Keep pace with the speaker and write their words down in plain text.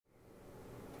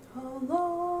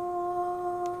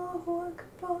Allahu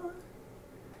Akbar,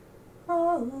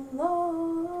 Allahu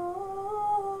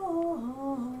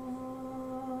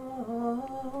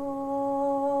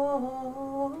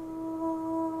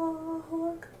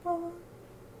Akbar,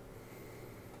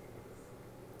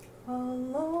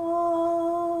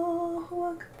 Allahu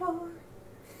Akbar, Allahu Akbar.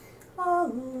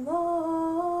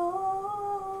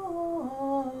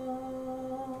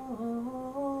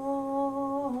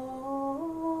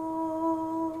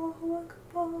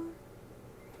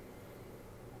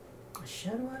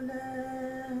 أشهد أن لا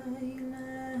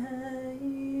إله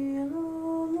إلا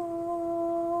الله،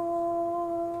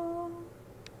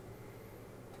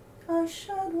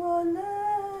 أشهد أن لا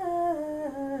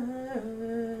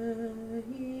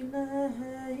إله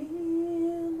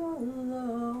إلا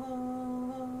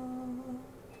الله،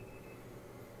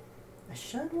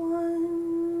 أشهد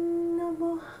أن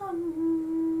محمدا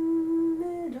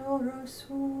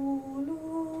رسول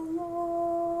الله،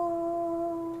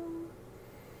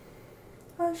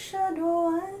 أشهد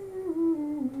أن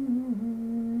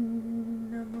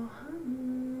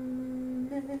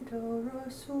محمدا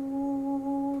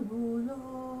رسول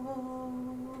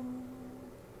الله.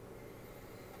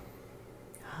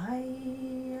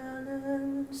 حي على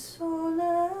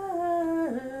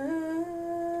الصلاة،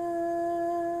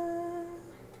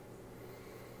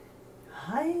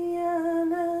 حي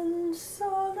على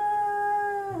الصلاة،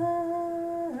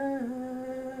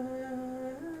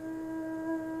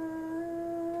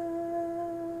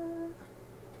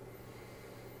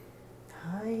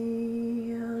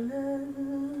 حي على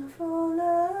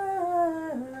الفلاح،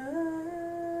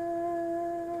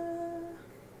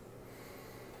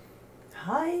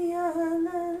 حي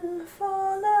على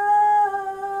الفلاح.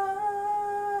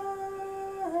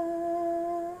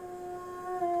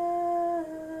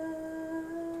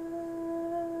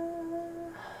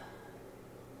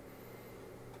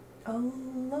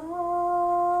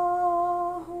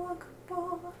 الله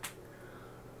أكبر،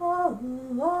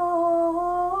 الله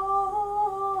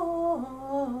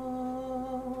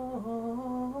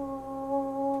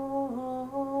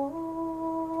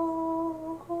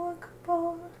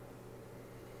أكبر.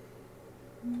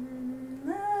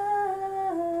 لا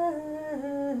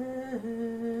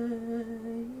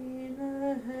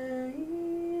إله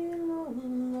إلا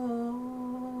الله.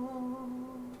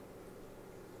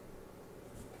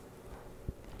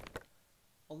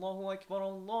 الله أكبر،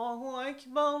 الله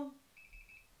أكبر.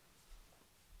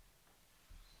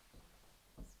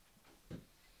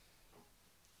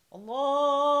 الله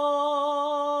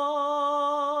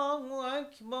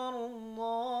أكبر،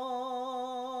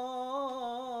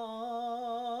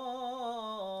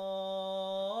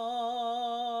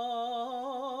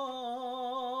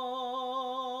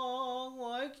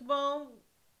 الله أكبر.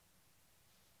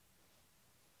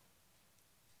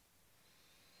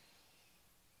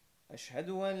 أشهد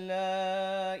أن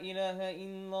لا إله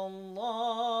إلا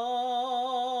الله،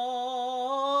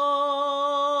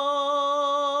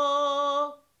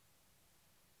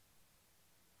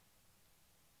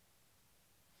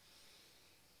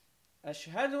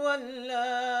 أشهد أن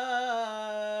لا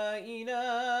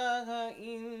إله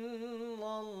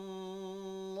إلا الله.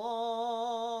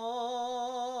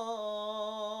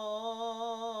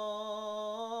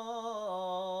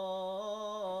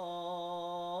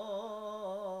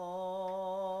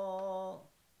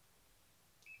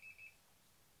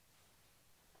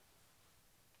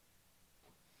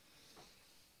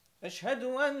 أشهد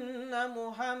أن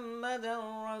محمدا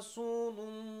رسول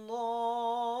الله،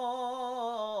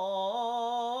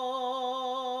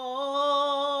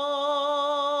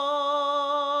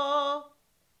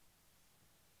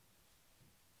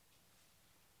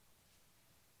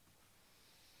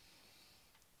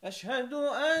 أشهد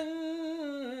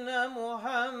أن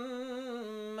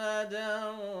محمدا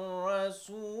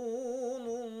رسول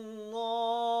الله.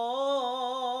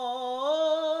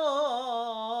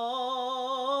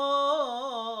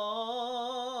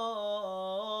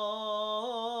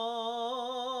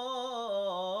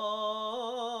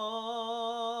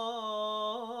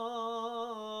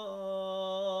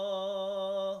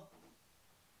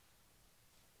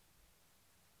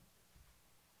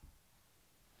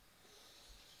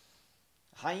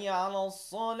 حي على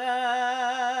الصلاة،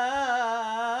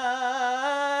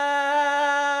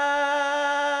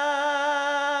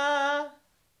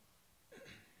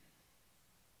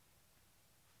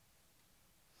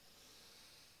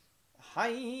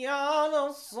 حي على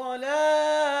الصلاة،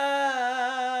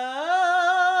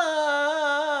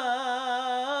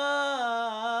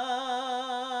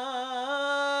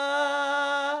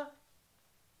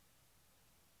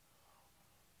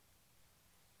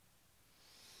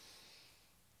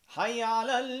 حي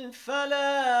على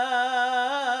الفلاح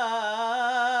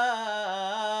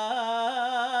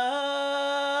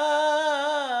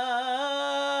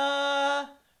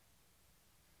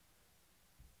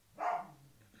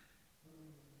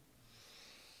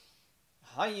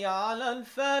حي على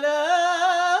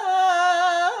الفلاح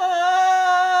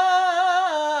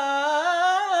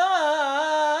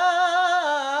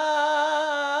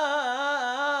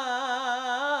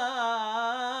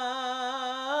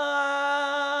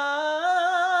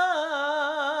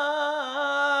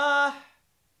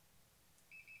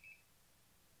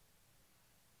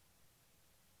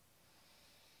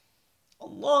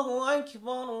الله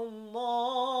أكبر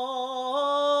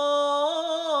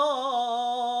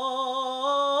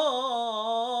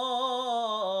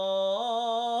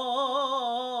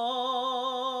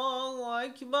الله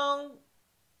أكبر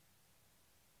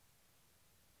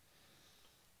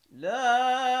لا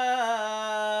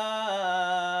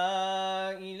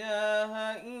إله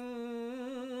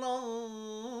إلا الله.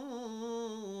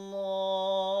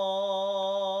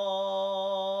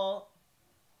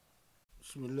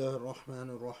 بسم الله الرحمن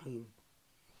الرحيم.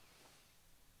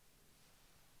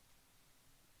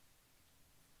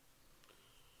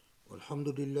 والحمد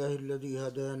لله الذي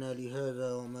هدانا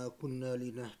لهذا وما كنا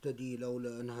لنهتدي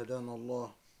لولا أن هدانا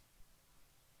الله.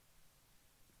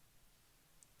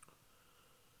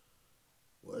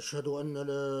 وأشهد أن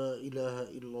لا إله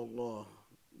إلا الله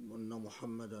وأن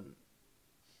محمدا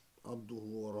عبده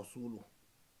ورسوله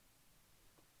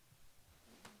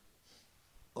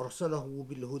أرسله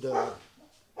بالهدى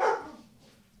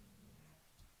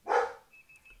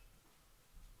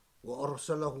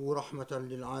وأرسله رحمة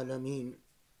للعالمين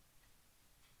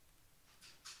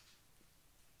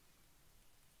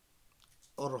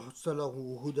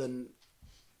أرسله هدى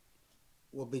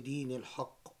وبدين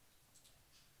الحق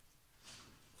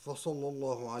فصلى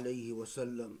الله عليه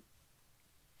وسلم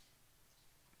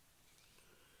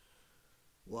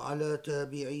وعلى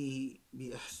تابعيه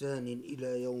بإحسان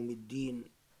إلى يوم الدين.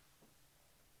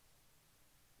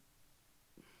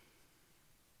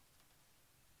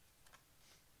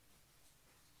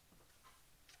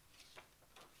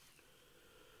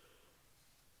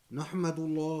 نحمد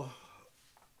الله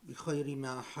بخير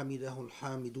ما حمده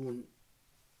الحامدون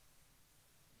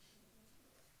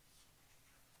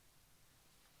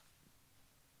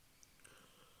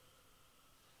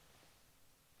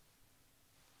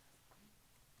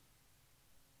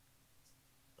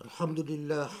الحمد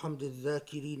لله حمد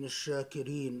الذاكرين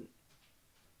الشاكرين،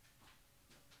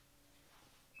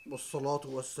 والصلاة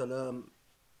والسلام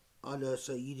على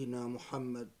سيدنا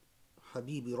محمد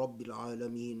حبيب رب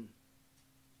العالمين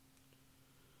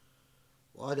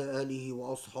وعلى آله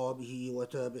وأصحابه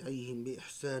وتابعيهم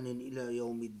بإحسان إلى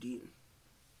يوم الدين.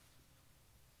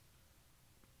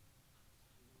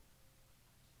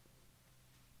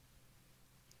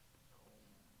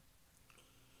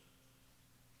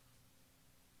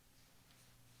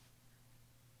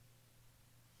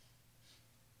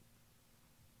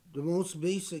 The most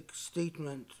basic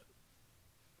statement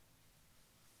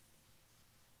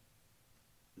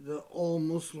that all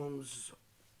Muslims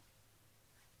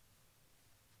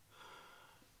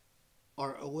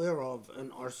are aware of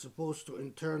and are supposed to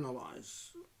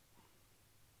internalize.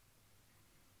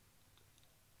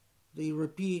 They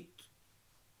repeat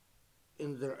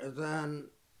in their adhan,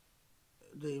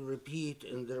 they repeat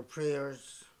in their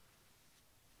prayers,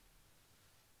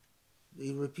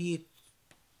 they repeat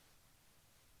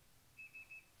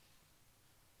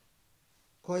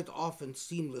quite often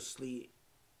seamlessly,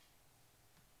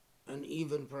 and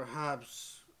even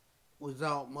perhaps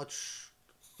without much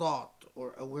thought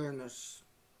or awareness,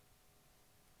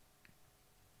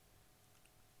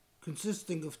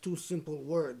 consisting of two simple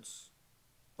words: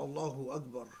 Allahu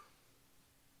Akbar,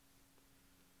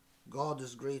 God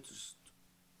is greatest.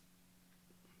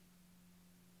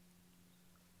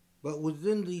 But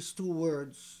within these two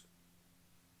words,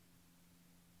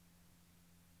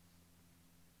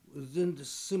 within this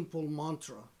simple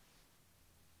mantra,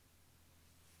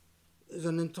 is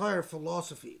an entire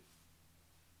philosophy.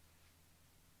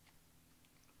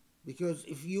 Because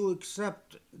if you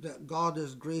accept that God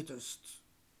is greatest,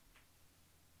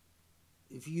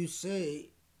 if you say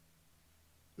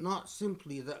not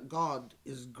simply that God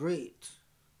is great,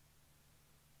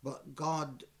 but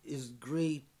God is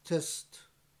greatest,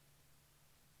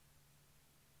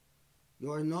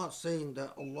 you are not saying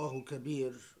that Allahu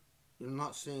Kabir, you're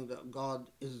not saying that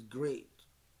God is great,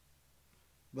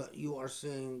 but you are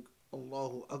saying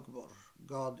Allahu Akbar,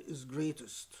 God is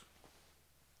greatest.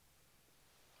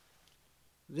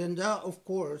 Then that, of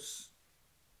course,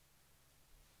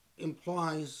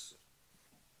 implies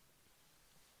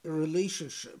a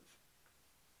relationship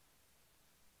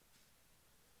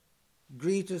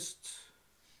greatest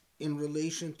in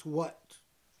relation to what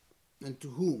and to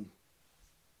whom?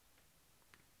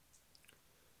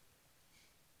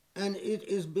 And it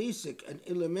is basic and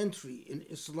elementary in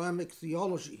Islamic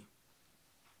theology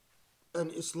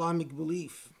and Islamic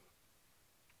belief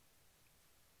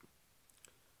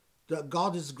that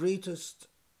God is greatest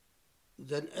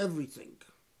than everything.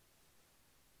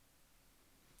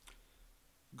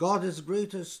 God is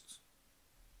greatest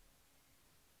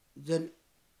than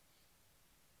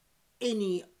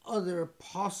any other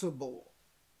possible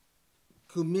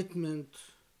commitment,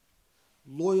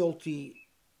 loyalty,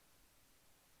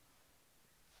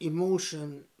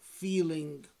 emotion,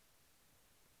 feeling,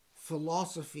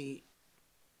 philosophy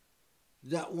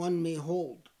that one may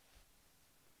hold.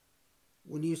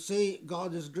 When you say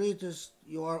God is greatest,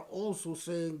 you are also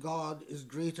saying God is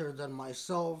greater than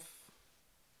myself.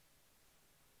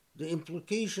 The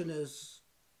implication is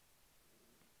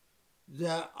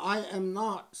that I am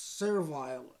not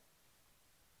servile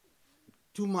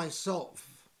to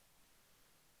myself.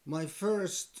 My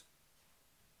first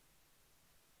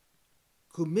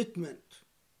commitment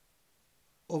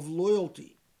of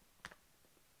loyalty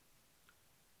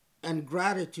and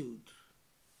gratitude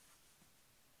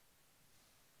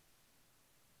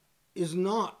is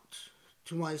not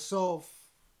to myself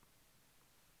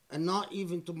and not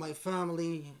even to my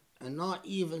family and not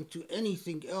even to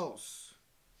anything else,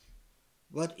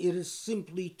 but it is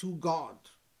simply to God.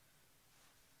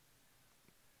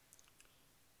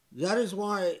 That is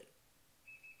why,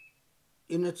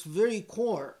 in its very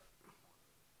core,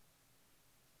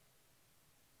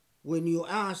 when you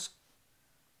ask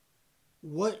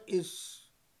what is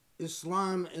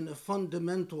Islam in a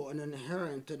fundamental and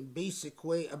inherent and basic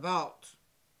way about,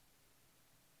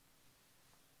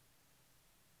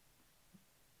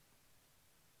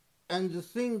 and the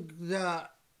thing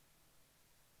that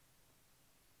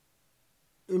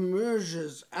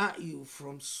emerges at you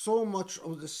from so much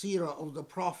of the seerah of the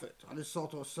Prophet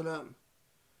ﷺ,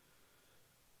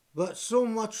 but so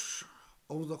much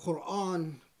of the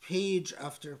Quran, page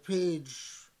after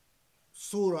page,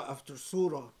 surah after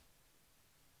surah,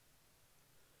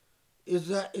 is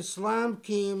that Islam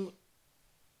came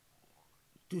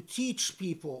to teach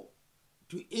people,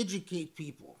 to educate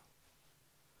people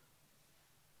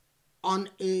on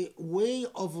a way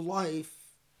of life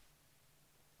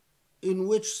in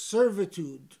which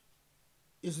servitude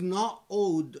is not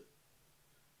owed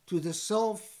to the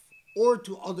self or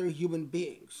to other human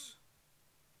beings,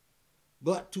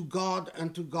 but to God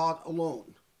and to God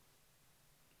alone.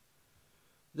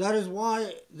 That is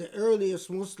why the earliest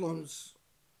Muslims,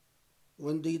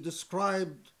 when they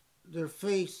described their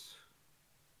faith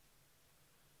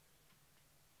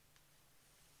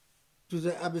to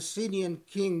the Abyssinian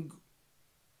king,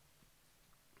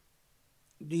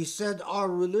 they said, our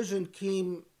religion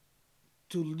came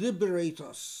to liberate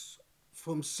us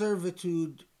from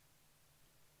servitude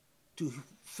to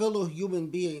fellow human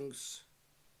beings,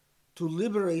 to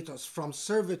liberate us from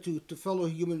servitude to fellow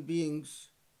human beings,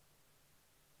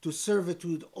 to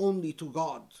servitude only to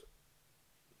God.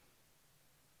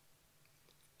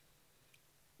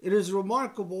 It is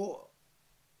remarkable,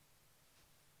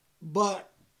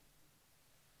 but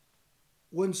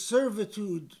when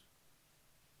servitude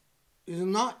is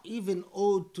not even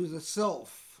owed to the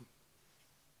self,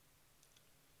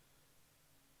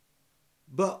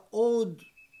 but owed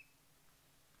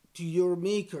to your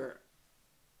Maker,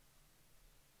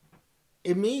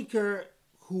 a Maker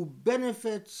who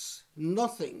benefits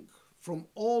nothing from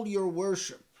all your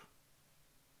worship,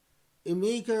 a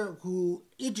Maker who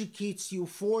educates you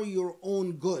for your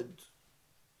own good.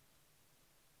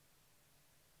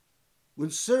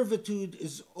 When servitude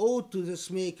is owed to this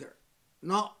Maker,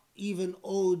 not even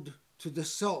owed to the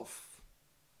self,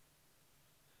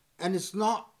 and it's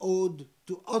not owed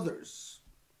to others,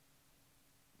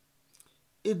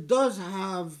 it does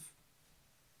have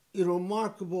a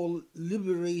remarkable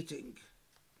liberating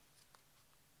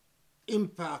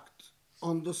impact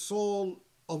on the soul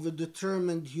of a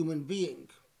determined human being.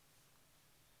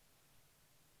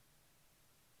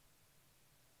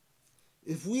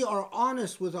 If we are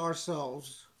honest with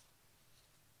ourselves,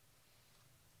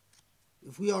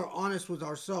 if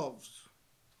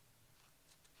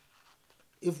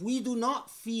we do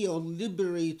not feel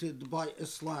liberated by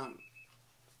Islam,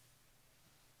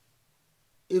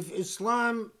 if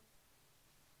Islam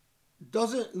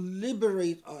doesn't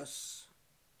liberate us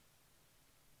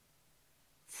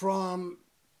from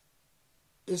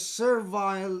a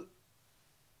servile,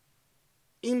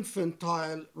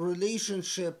 infantile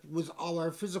relationship with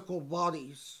our physical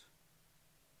bodies,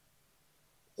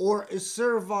 or a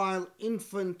servile,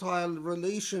 infantile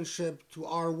relationship to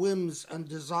our whims and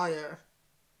desire,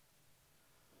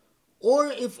 or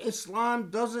if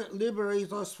Islam doesn't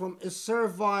liberate us from a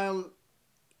servile,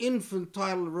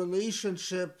 infantile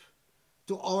relationship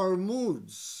to our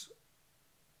moods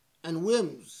and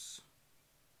whims,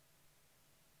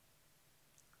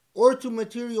 or to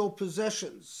material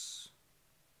possessions,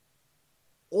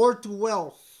 or to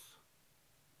wealth,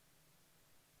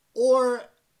 or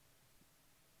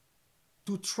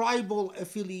to tribal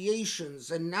affiliations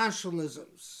and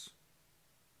nationalisms,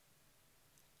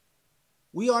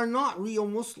 we are not real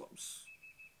Muslims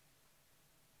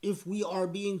if we are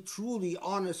being truly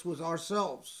honest with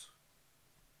ourselves.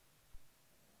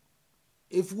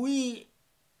 If we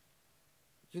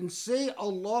can say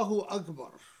Allahu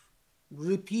Akbar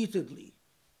repeatedly,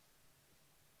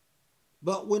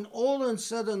 but when all is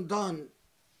said and done,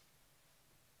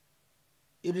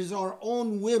 it is our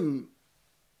own whim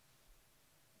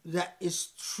that is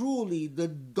truly the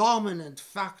dominant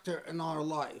factor in our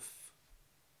life,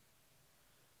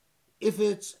 if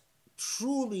it's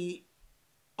truly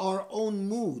our own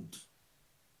mood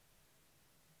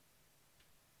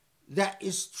that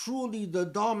is truly the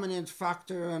dominant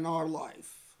factor in our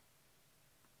life,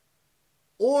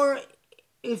 or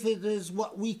if it is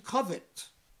what we covet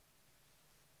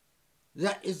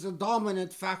that is the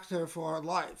dominant factor for our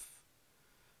life.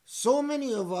 So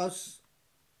many of us,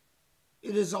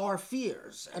 it is our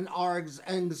fears and our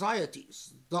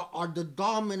anxieties that are the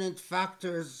dominant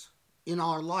factors in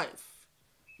our life.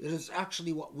 It is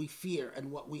actually what we fear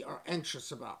and what we are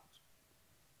anxious about.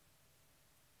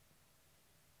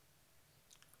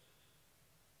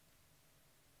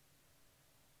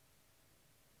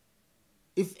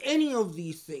 If any of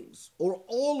these things or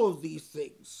all of these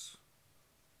things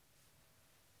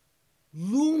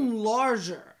loom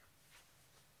larger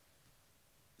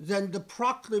than the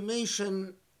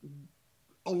proclamation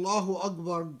Allahu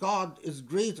Akbar, God is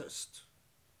greatest,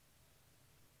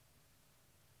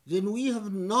 then we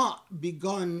have not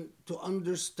begun to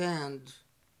understand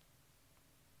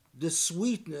the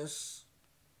sweetness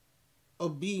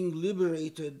of being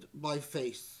liberated by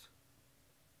faith.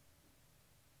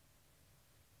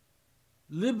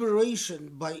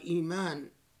 Liberation by Iman,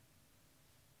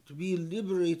 to be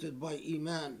liberated by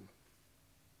Iman,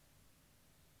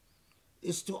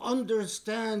 is to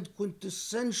understand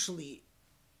quintessentially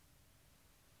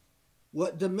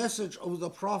what the message of the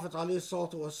Prophet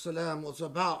ﷺ was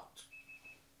about.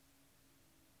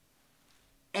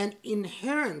 And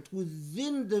inherent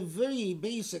within the very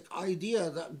basic idea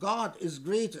that God is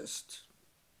greatest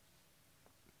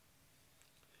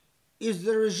is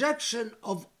the rejection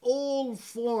of all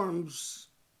forms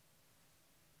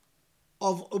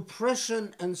of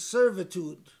oppression and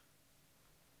servitude,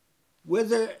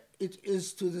 whether it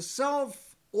is to the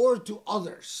self or to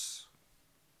others.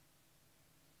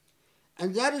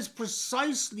 And that is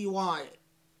precisely why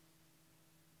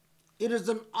it is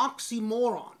an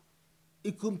oxymoron,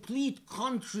 a complete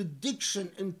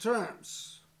contradiction in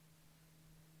terms,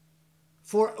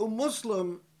 for a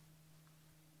Muslim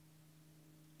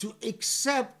to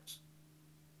accept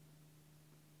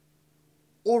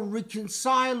or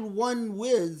reconcile one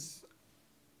with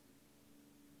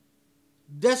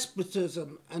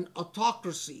despotism and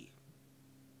autocracy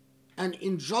and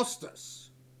injustice,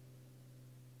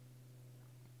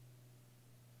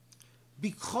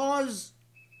 because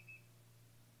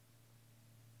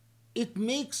it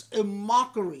makes a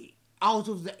mockery out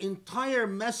of the entire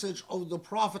message of the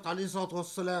Prophet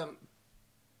ﷺ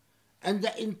and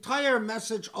the entire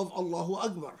message of Allahu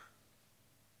Akbar.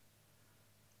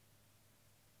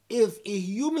 If a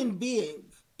human being,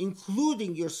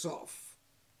 including yourself,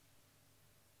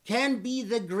 can be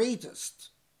the greatest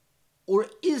or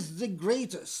is the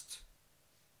greatest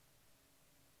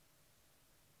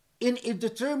in a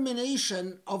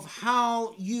determination of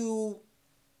how you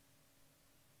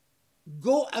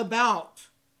go about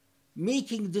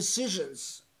making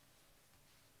decisions.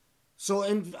 So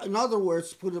in other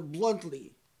words, put it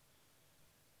bluntly,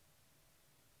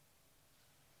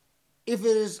 if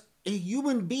it is a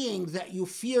human being that you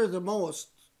fear the most,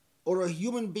 or a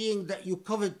human being that you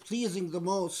covet pleasing the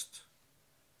most,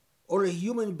 or a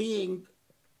human being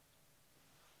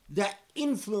that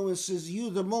influences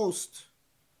you the most,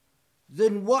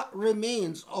 then what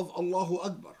remains of Allahu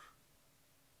Akbar?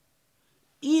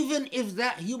 Even if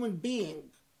that human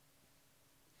being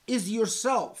is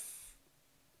yourself.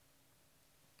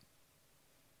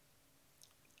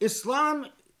 Islam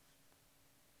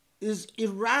is a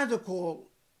radical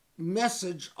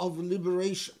message of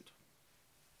liberation.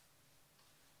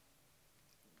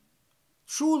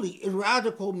 Truly a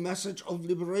radical message of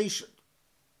liberation.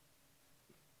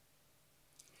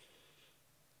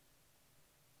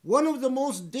 One of the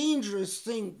most dangerous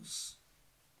things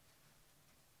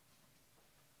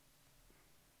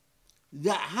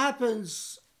that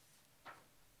happens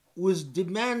with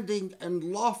demanding and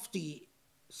lofty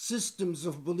systems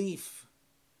of belief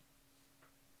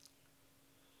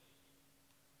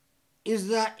is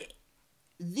that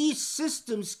these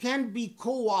systems can be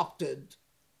co-opted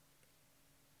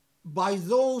by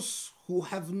those who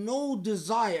have no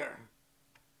desire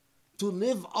to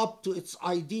live up to its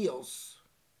ideals,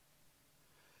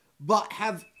 but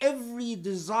have every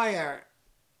desire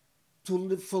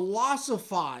to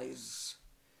philosophize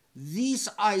these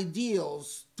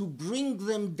ideals to bring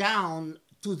them down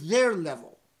to their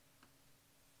level.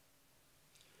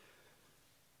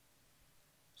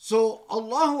 So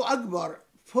Allahu Akbar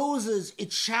poses a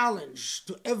challenge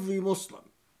to every Muslim.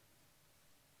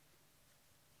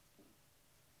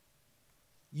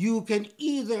 You can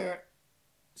either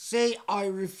say, I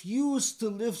refuse to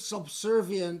live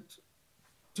subservient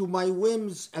to my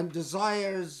whims and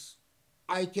desires.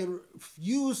 I can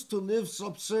refuse to live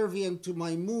subservient to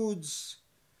my moods.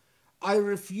 I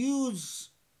refuse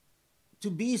to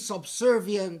be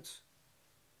subservient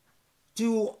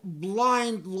to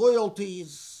blind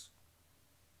loyalties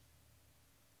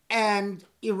and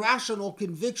irrational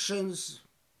convictions,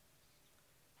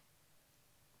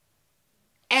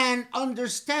 and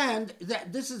understand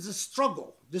that this is a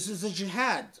struggle, this is a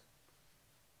jihad.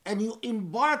 And you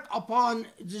embark upon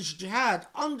this jihad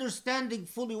understanding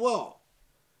fully well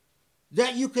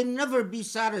that you can never be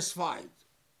satisfied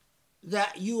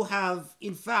that you have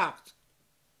in fact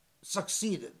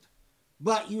succeeded,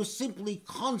 but you simply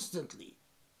constantly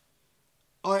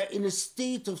are in a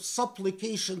state of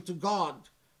supplication to God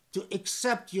to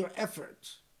accept your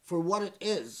effort for what it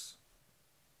is.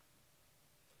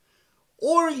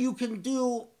 Or you can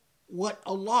do what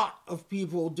a lot of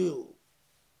people do,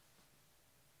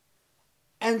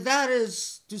 and that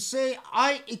is to say,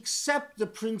 I accept the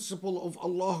principle of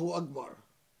Allahu Akbar,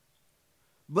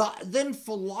 but then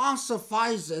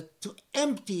philosophize it to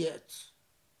empty it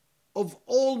of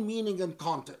all meaning and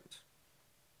content.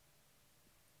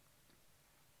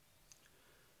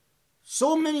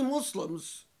 So many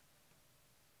Muslims,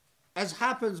 as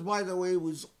happens, by the way,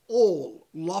 with all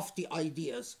lofty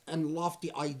ideas and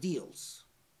lofty ideals,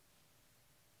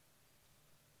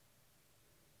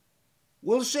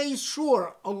 will say,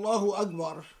 sure, Allahu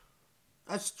Akbar,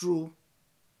 that's true,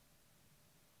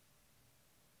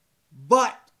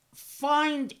 but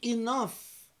find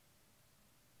enough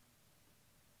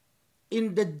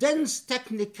in the dense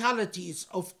technicalities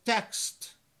of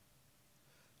text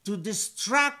to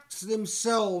distract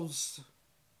themselves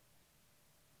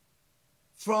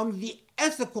from the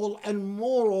ethical and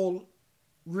moral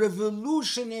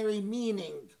revolutionary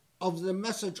meaning of the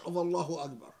message of Allahu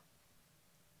Akbar.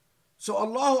 So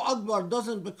Allahu Akbar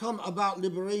doesn't become about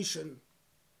liberation,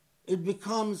 it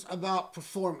becomes about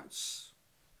performance.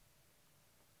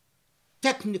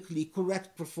 Technically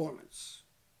correct performance.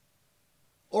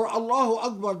 Or Allahu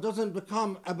Akbar doesn't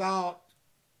become about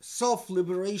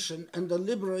self-liberation and the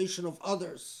liberation of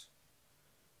others,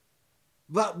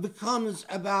 but becomes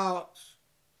about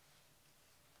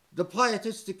the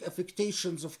pietistic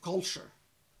affectations of culture,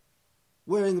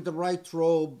 wearing the right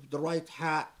robe, the right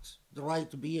hat, the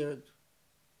right beard.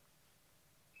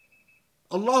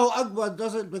 Allahu Akbar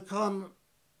doesn't become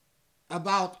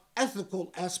about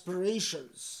ethical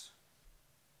aspirations,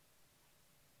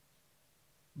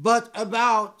 but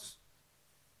about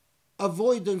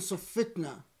avoidance of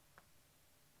fitna,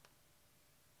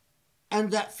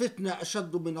 and that fitna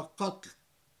ashaddu min al-qatl.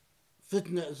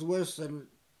 Fitna is worse than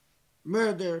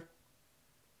murder,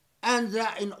 and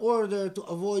that in order to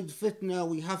avoid fitna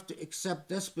we have to accept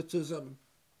despotism.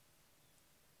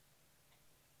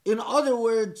 In other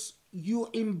words, you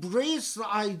embrace the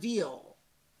ideal,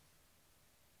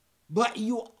 but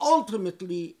you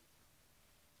ultimately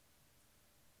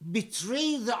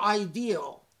betray the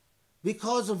ideal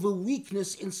because of a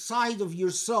weakness inside of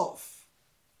yourself.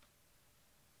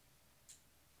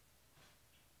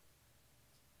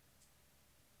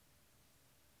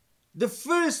 The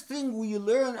first thing we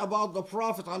learn about the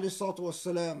Prophet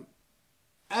ﷺ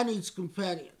and his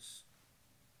companions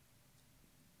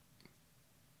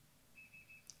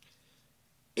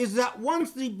is that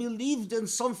once they believed in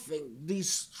something, they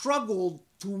struggled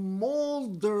to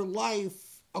mold their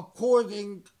life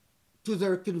according to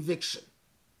their conviction.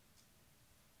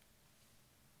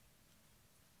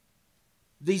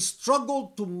 They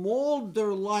struggled to mold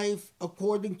their life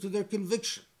according to their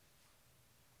conviction.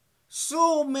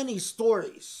 So many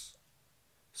stories.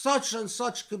 Such and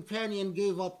such companion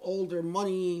gave up all their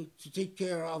money to take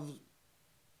care of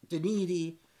the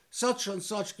needy. such and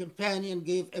such companion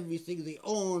gave everything they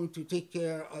owned to take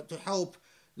care, to help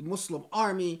the Muslim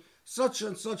army. Such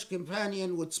and such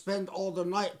companion would spend all the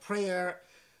night prayer.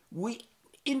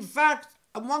 In fact,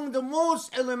 among the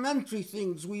most elementary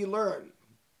things we learn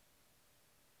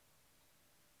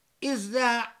is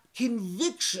that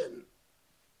conviction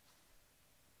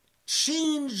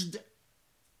changed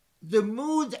the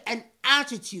mood and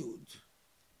attitude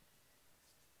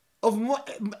of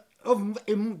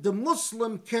the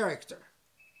Muslim character.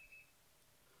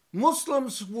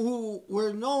 Muslims who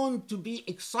were known to be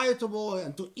excitable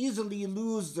and to easily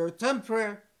lose their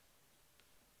temper,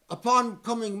 upon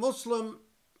becoming Muslim,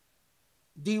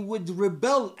 they would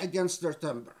rebel against their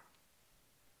temper.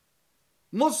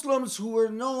 Muslims who were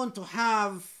known to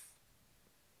have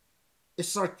a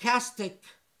sarcastic,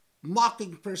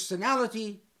 mocking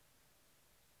personality,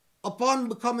 upon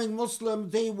becoming Muslim,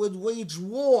 they would wage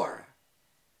war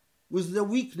with the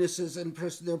weaknesses in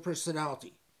their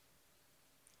personality.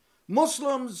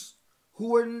 Muslims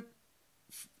who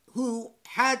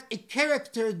had a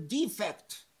character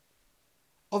defect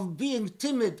of being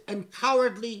timid and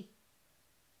cowardly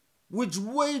would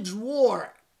wage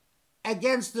war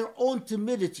against their own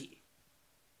timidity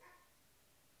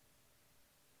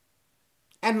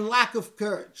and lack of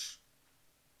courage.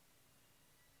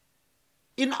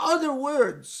 In other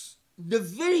words, the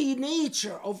very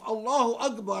nature of Allahu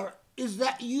Akbar is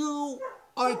that you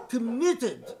are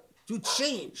committed to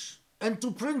change and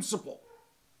to principle.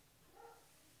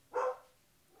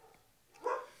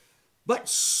 But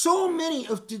so many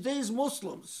of today's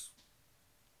Muslims,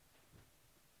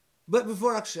 but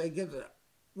before actually I get to that,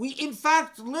 we in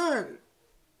fact learn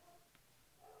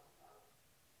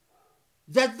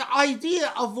that the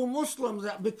idea of a Muslim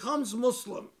that becomes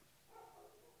Muslim,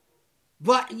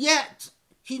 but yet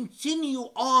continue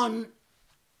on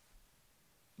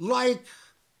like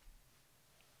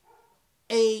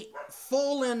a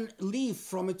fallen leaf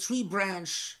from a tree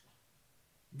branch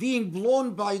being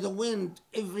blown by the wind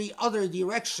every other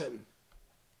direction,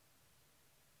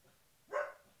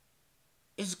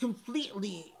 is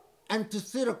completely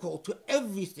antithetical to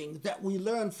everything that we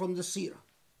learn from the seerah.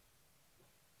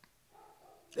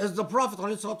 As the Prophet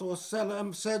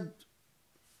ﷺ said,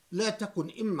 لا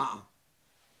تكن إمعة.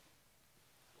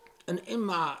 An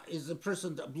imma is a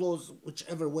person that blows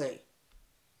whichever way.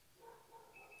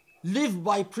 Live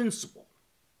by principle.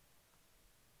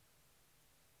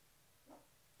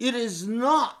 It is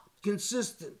not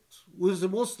consistent with a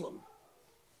Muslim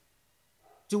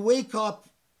to wake up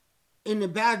in a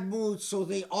bad mood, so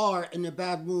they are in a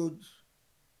bad mood.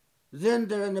 Then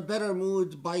they're in a better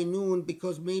mood by noon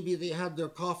because maybe they had their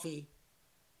coffee.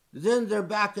 Then they're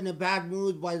back in a bad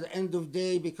mood by the end of the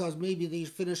day because maybe they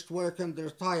finished work and they're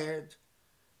tired.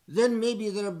 Then maybe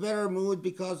they're in a better mood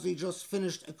because they just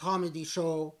finished a comedy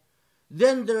show.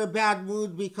 Then they're in a bad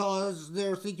mood because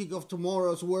they're thinking of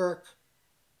tomorrow's work.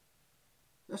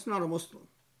 That's not a Muslim.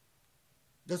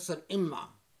 That's an imma.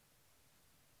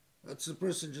 That's a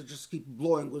person that just keeps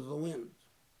blowing with the wind.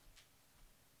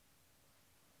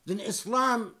 Then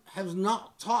Islam has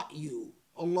not taught you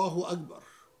Allahu Akbar.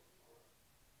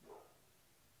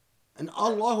 And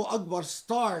Allahu Akbar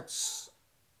starts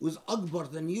with Akbar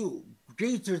than you,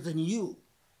 greater than you.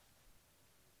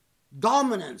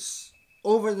 Dominance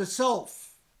over the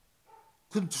self,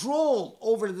 control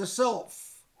over the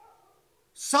self,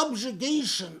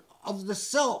 subjugation of the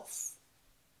self.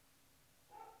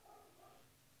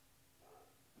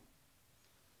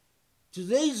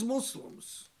 Today's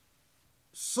Muslims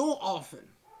so often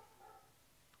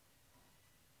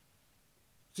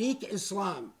take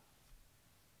Islam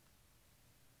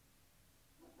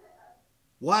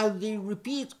while they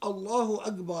repeat Allahu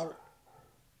Akbar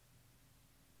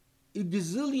a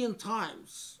gazillion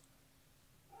times,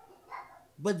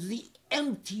 but they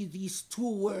empty these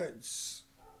two words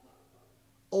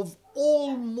of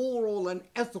all moral and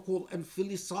ethical and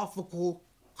philosophical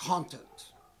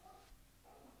content.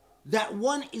 That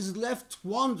one is left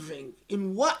wondering,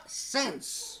 in what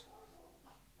sense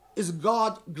is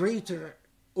God greater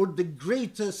or the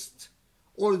greatest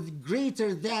or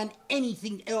greater than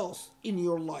anything else in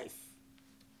your life?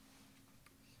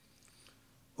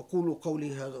 أقول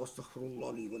قولي هذا واستغفر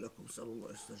الله لي ولكم أسأل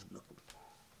الله يستجب لكم.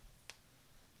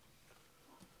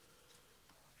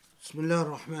 بسم الله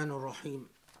الرحمن الرحيم.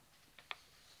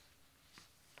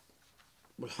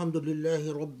 والحمد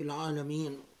لله رب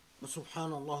العالمين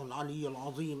وسبحان الله العلي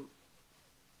العظيم.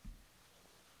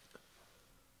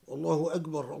 والله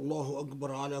أكبر الله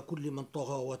أكبر على كل من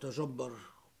طغى وتجبر.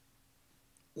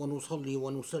 ونصلي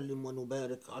ونسلم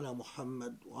ونبارك على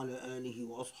محمد وعلى آله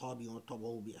وأصحابه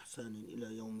وتبعه بإحسان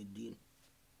إلى يوم الدين.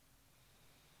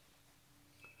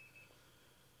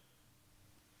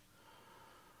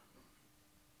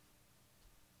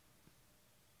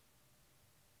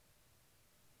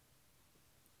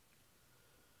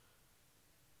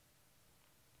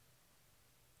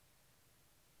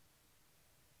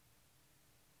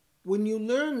 when you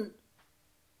learn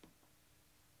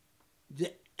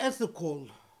the ethical,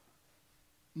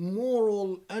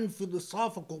 moral, and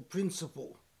philosophical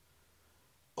principle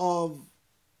of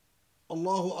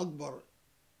Allahu Akbar,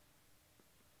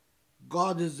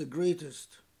 God is the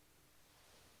greatest,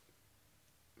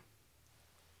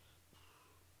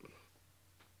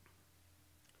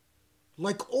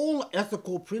 like all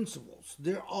ethical principles,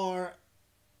 they are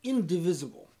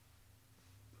indivisible.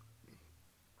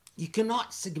 You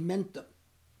cannot segment them.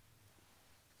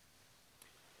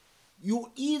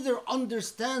 You either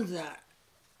understand that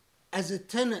as a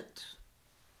tenet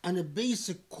and a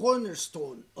basic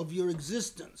cornerstone of your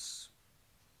existence,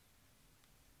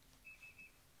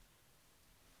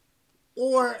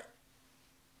 or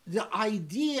the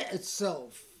idea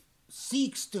itself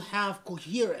seeks to have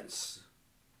coherence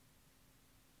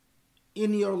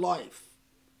in your life.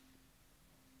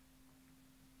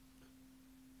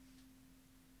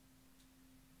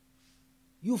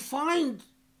 You find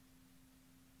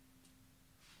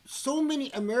so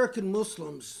many American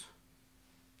Muslims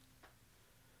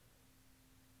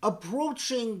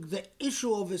approaching the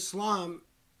issue of Islam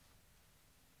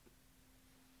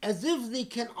as if they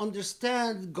can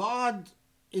understand God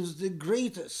is the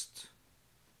greatest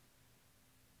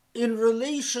in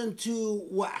relation to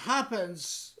what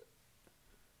happens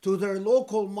to their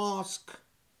local mosque,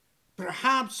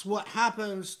 perhaps what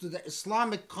happens to the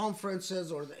Islamic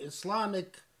conferences or the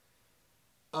Islamic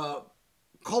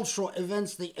cultural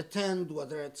events they attend,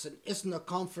 whether it's an ISNA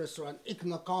conference or an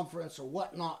ICNA conference or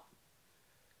whatnot.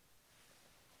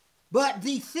 But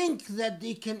they think that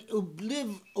they can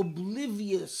live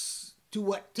oblivious to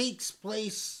what takes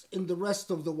place in the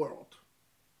rest of the world.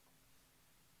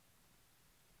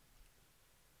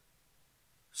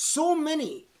 So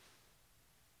many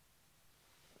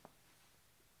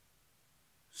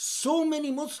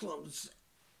Muslims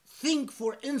think,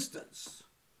 for instance,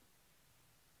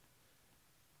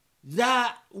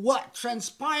 that what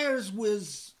transpires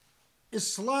with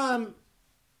Islam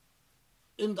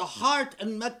in the heart of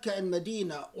Mecca and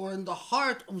Medina, or in the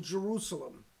heart of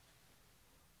Jerusalem,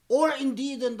 or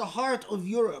indeed in the heart of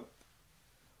Europe,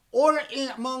 or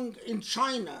in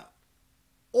China,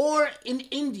 or in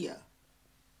India,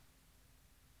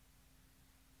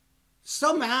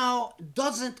 somehow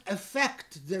doesn't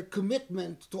affect their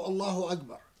commitment to Allahu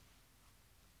Akbar.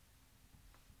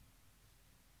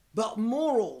 But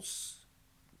morals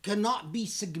cannot be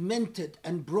segmented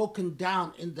and broken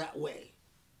down in that way.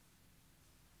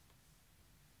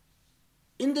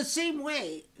 In the same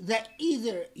way that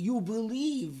either you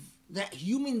believe that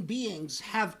human beings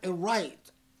have a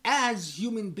right as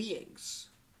human beings,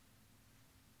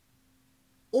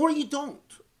 or you don't.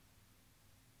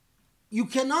 You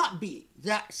cannot be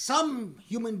that some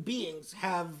human beings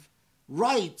have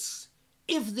rights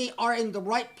if they are in the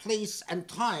right place and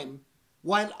time,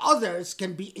 while others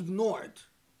can be ignored.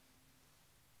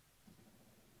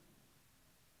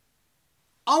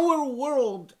 Our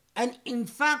world, and in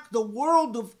fact the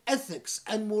world of ethics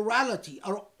and morality,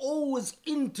 are always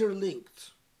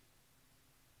interlinked.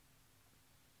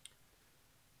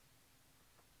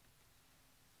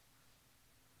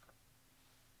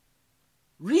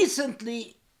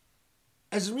 Recently,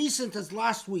 as recent as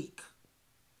last week,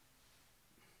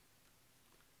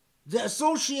 the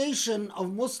Association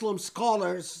of Muslim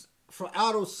Scholars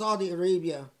out of Saudi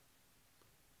Arabia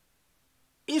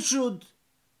issued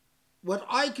what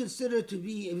I consider to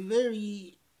be a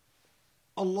very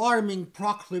alarming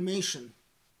proclamation.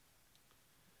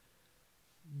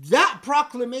 That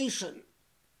proclamation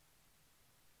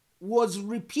was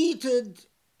repeated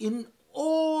in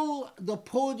all the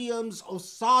podiums of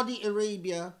Saudi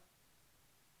Arabia,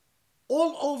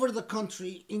 all over the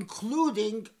country,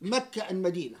 including Mecca and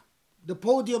Medina, the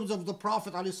podiums of the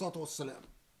Prophet ﷺ.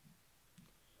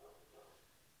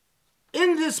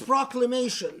 In this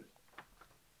proclamation,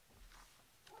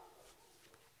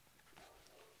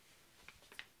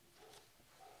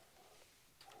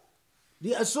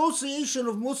 the Association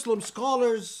of Muslim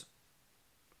Scholars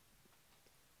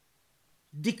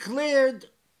declared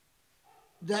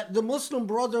that the Muslim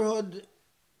Brotherhood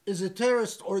is a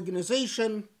terrorist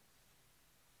organization,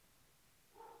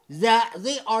 that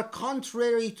they are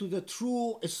contrary to the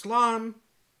true Islam,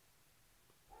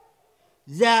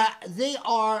 that they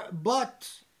are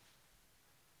but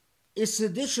a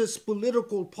seditious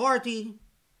political party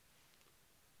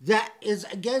that is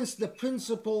against the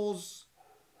principles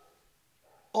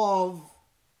of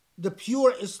the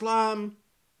pure Islam,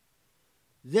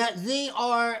 that they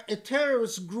are a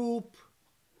terrorist group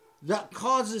that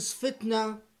causes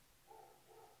fitna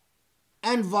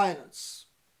and violence.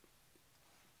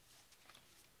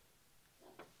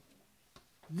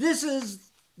 This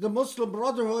is the Muslim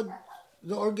Brotherhood,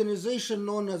 the organization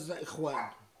known as the Ikhwan.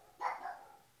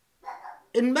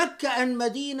 In Mecca and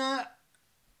Medina,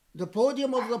 the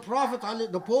podiums of the Prophet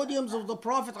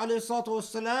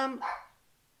ﷺ,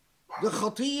 the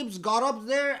khatibs got up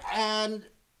there and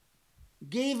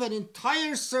gave an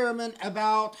entire sermon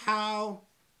about how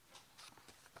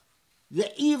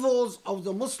the evils of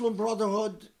the Muslim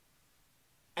Brotherhood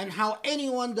and how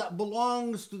anyone that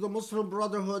belongs to the Muslim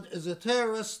Brotherhood is a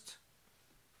terrorist,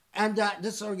 and that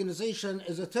this organization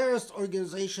is a terrorist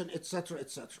organization, etc.,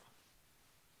 etc.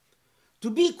 To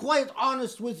be quite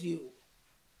honest with you,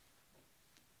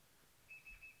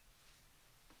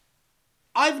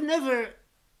 I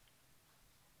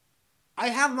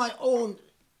have my own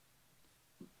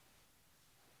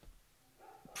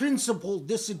principled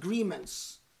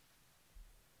disagreements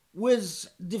with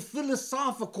the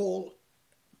philosophical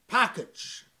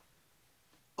package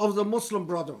of the Muslim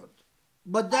Brotherhood.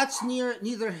 But that's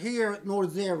neither here nor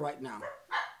there right now.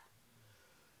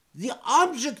 The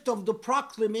object of the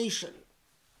proclamation,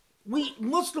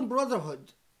 Muslim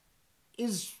Brotherhood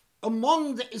is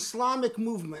among the Islamic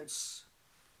movements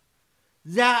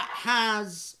that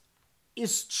has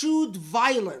eschewed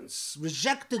violence,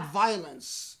 rejected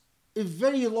violence a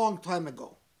very long time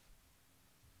ago.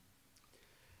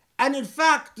 And in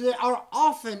fact, they are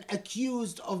often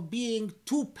accused of being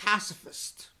too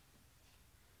pacifist.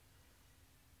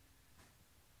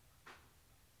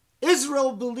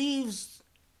 Israel believes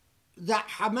that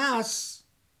Hamas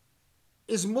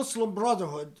is Muslim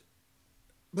Brotherhood,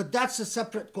 but that's a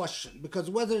separate question, because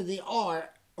whether they are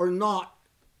or not,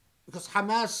 because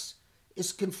Hamas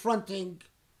is confronting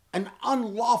an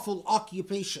unlawful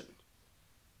occupation,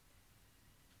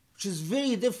 which is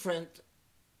very different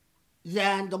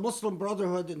than the Muslim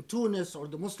Brotherhood in Tunis or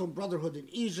the Muslim Brotherhood in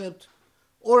Egypt,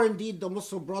 or indeed the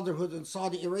Muslim Brotherhood in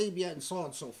Saudi Arabia, and so on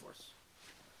and so forth.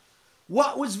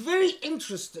 What was very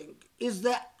interesting is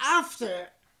that after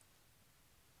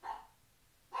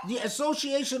the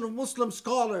Association of Muslim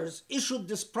Scholars issued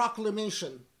this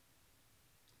proclamation,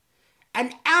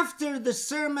 and after the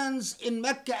sermons in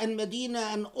Mecca and Medina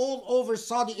and all over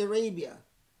Saudi Arabia,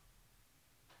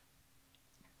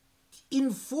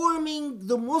 informing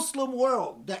the Muslim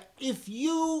world that if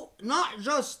you not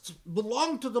just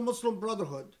belong to the Muslim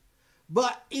Brotherhood,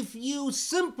 but if you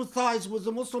sympathize with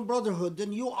the Muslim Brotherhood,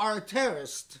 then you are a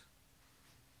terrorist.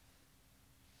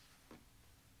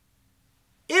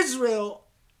 Israel,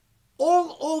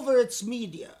 all over its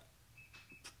media,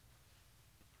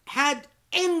 had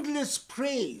endless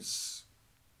praise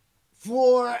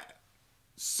for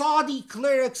Saudi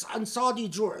clerics and Saudi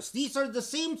jurists. These are the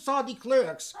same Saudi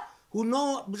clerics who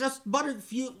just but a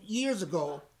few years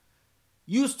ago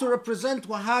used to represent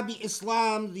Wahhabi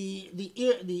Islam,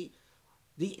 the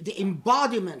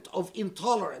embodiment of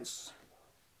intolerance.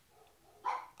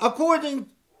 According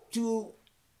to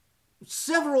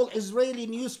several Israeli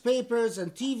newspapers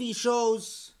and TV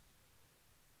shows,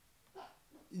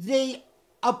 they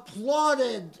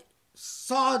applauded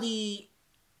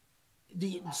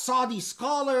the Saudi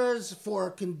scholars for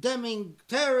condemning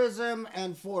terrorism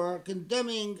and for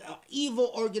condemning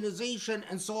evil organization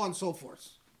and so on and so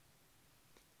forth.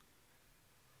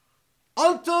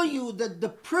 I'll tell you that the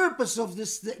purpose of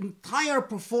the entire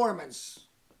performance,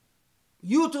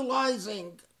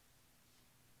 utilizing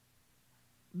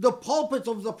the pulpit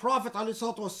of the Prophet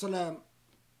ﷺ,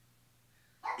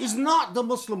 is not the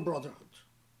Muslim Brotherhood.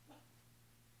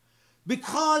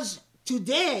 Because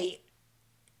today,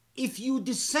 if you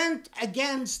dissent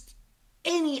against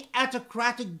any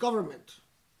autocratic government,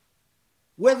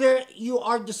 whether you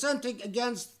are dissenting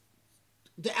against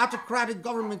the autocratic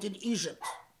government in Egypt,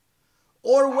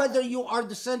 or whether you are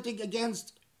dissenting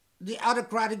against the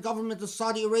autocratic government of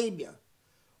Saudi Arabia,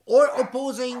 or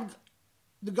opposing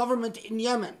the government in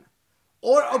Yemen,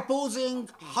 or opposing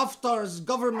Haftar's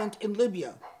government in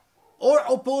Libya, or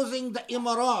opposing the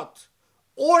Emirat,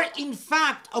 or in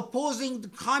fact opposing the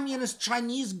communist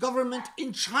Chinese government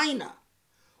in China,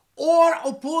 or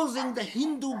opposing the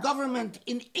Hindu government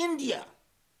in India,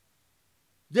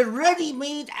 the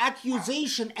ready-made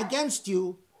accusation against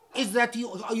you is that you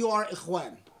are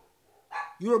Ikhwan.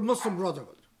 You're a Muslim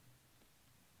Brotherhood.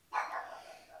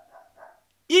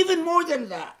 Even more than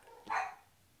that,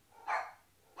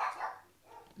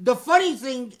 the funny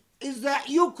thing is that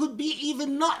you could be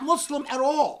even not Muslim at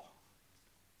all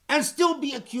and still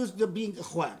be accused of being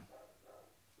Ikhwan.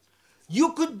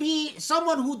 You could be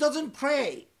someone who doesn't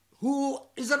pray, who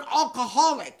is an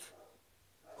alcoholic,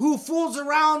 who fools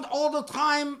around all the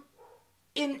time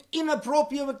in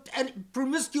inappropriate and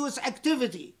promiscuous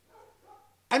activity.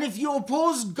 And if you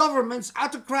oppose governments,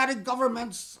 autocratic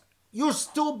governments, you'll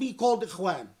still be called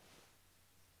Ikhwan.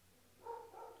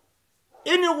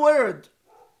 In a word,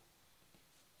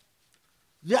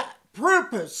 the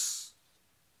purpose,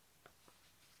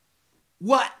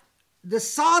 what the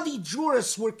Saudi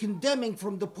jurists were condemning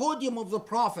from the podium of the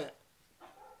Prophet,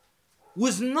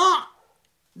 was not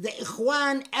the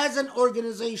Ikhwan as an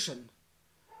organization,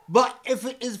 but if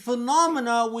it is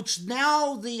phenomena which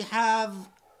now they have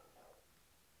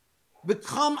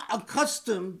become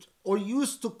accustomed or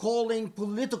used to calling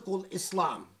political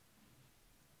Islam.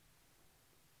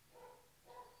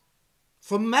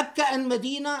 From Mecca and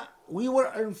Medina, we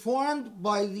were informed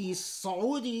by the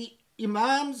Saudi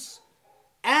Imams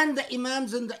and the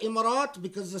Imams in the Emirat,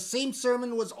 because the same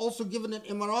sermon was also given in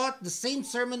Emirat, the same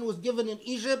sermon was given in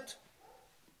Egypt,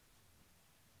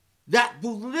 that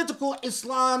political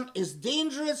Islam is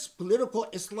dangerous, political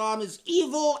Islam is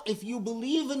evil. If you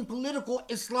believe in political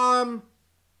Islam,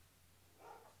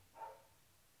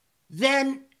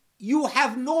 then you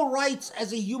have no rights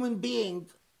as a human being,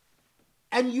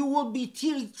 and you will be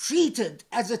treated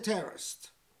as a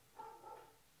terrorist.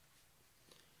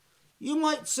 You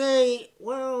might say,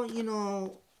 well,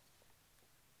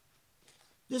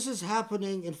 this is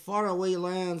happening in faraway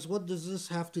lands. What does this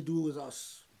have to do with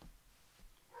us?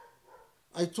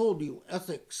 I told you,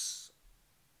 ethics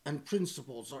and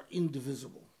principles are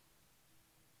indivisible.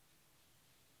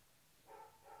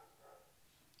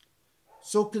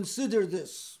 So consider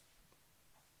this.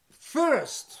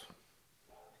 First,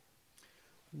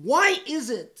 why is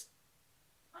it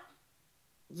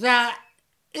that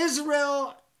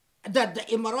Israel, that the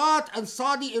Emirat and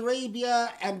Saudi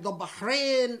Arabia and the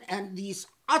Bahrain and these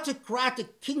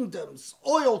autocratic kingdoms,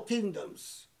 oil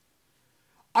kingdoms,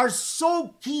 are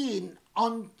so keen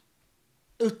on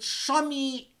a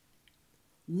chummy,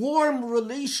 warm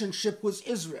relationship with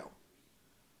Israel?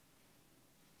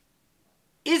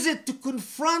 Is it to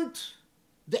confront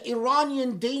the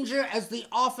Iranian danger, as they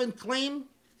often claim?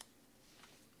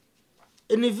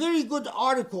 In a very good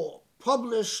article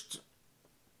published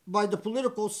by the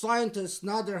political scientist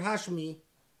Nader Hashmi,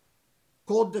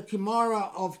 called The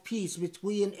Chimera of Peace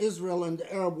Between Israel and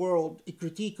the Arab World, a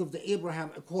critique of the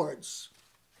Abraham Accords,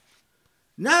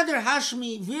 Nader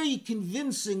Hashmi very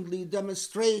convincingly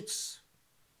demonstrates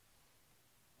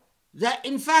that,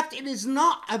 in fact, it is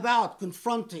not about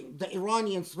confronting the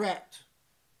Iranian threat,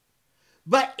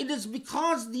 but it is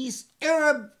because these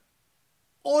Arab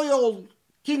oil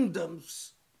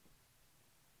kingdoms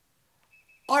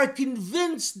are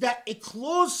convinced that a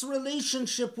close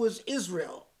relationship with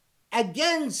Israel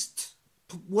against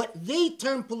what they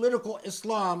term political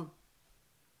Islam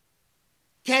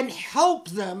can help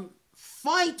them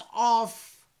fight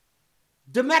off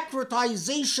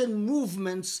democratization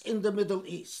movements in the Middle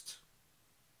East.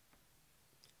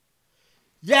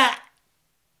 That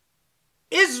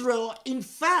Israel, in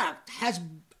fact, has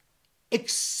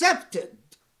accepted,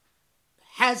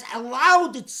 has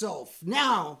allowed itself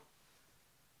now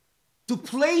to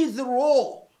play the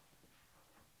role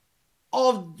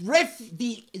of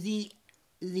the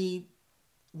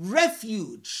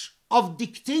refuge of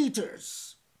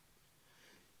dictators,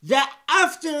 that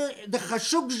after the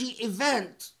Khashoggi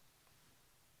event,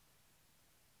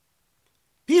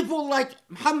 people like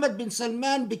Mohammed bin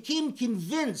Salman became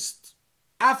convinced,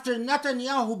 after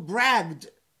Netanyahu bragged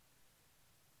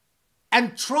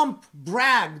and Trump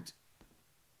bragged,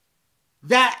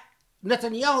 that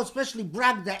Netanyahu especially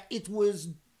bragged that it was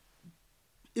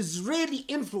Israeli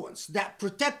influence that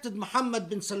protected Mohammed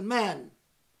bin Salman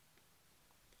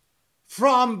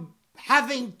from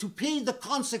having to pay the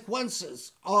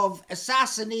consequences of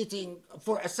assassinating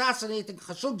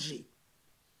Khashoggi.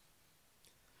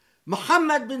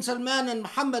 Mohammed bin Salman and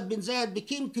Mohammed bin Zayed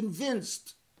became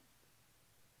convinced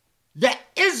that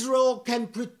Israel can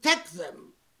protect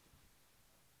them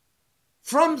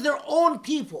from their own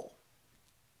people,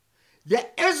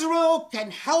 that Israel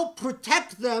can help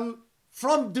protect them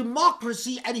from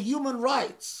democracy and human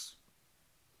rights,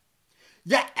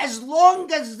 that as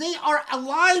long as they are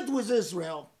allied with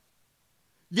Israel,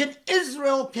 then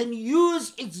Israel can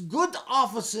use its good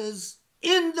offices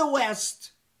in the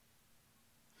West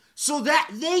so that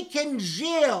they can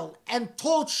jail and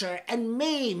torture and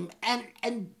maim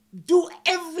and do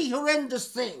every horrendous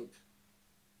thing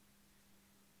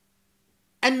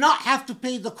and not have to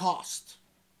pay the cost.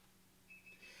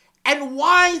 And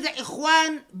why the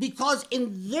Ikhwan? Because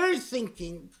in their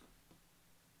thinking,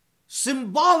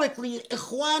 symbolically,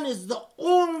 Ikhwan is the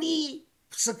only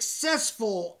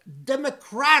successful,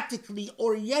 democratically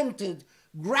oriented,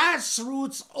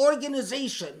 grassroots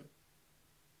organization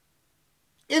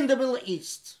in the Middle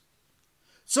East.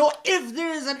 So if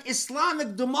there is an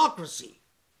Islamic democracy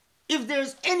if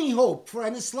there's any hope for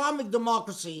an Islamic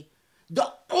democracy, the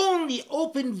only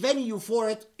open venue for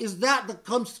it is that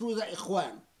comes through the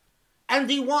Ikhwan. And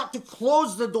they want to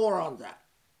close the door on that.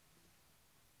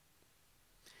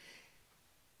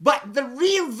 But the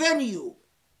real venue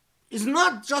is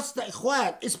not just the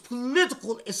Ikhwan, it's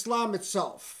political Islam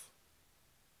itself.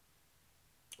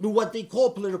 What they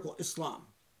call political Islam.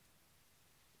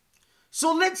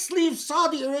 So let's leave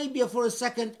Saudi Arabia for a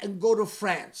second and go to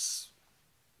France.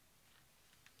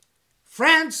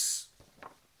 France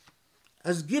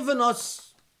has given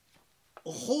us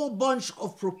a whole bunch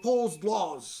of proposed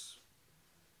laws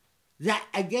that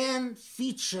again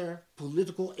feature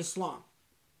political Islam.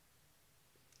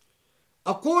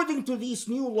 According to these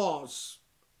new laws,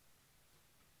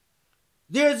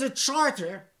 there's a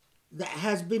charter that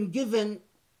has been given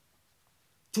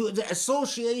to the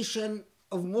Association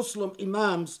of Muslim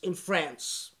Imams in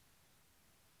France.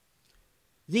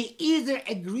 They either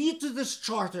agree to this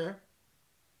charter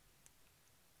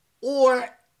or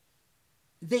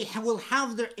they will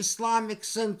have their Islamic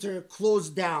center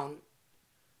closed down,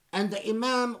 and the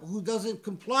imam who doesn't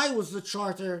comply with the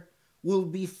charter will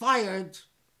be fired,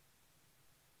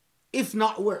 if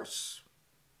not worse.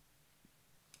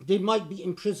 They might be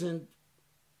imprisoned,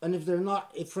 and if they're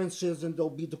not a French citizen, they'll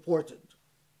be deported.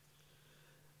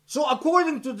 So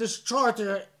according to this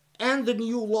charter and the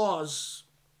new laws,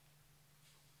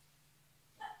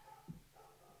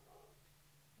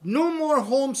 no more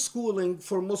homeschooling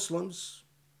for Muslims,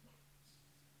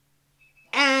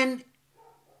 and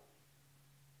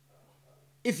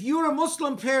if you're a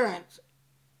Muslim parent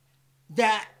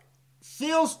that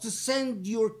fails to send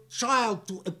your child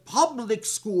to a public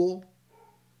school,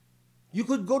 you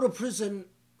could go to prison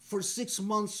for 6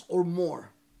 months or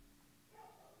more.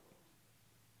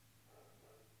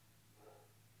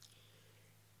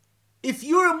 If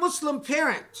you're a Muslim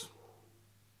parent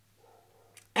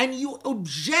and you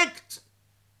object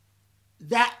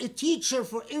that a teacher,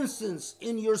 for instance,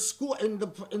 in your school, in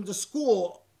the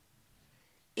school,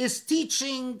 is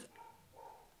teaching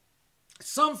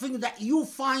something that you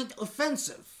find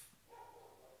offensive,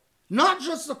 not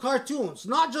just the cartoons,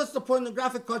 not just the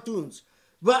pornographic cartoons,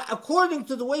 but according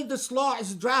to the way this law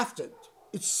is drafted,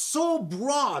 it's so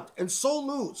broad and so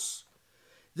loose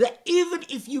that even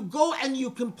if you go and you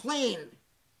complain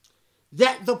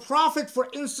that the Prophet, for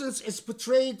instance, is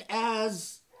portrayed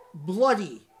as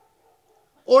bloody,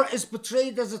 or is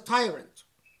portrayed as a tyrant,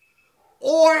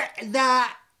 or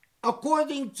that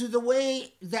according to the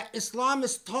way that Islam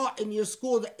is taught in your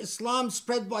school, that Islam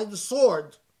spread by the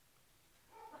sword,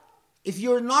 if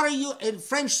you're not a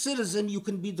French citizen, you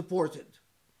can be deported.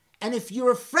 And if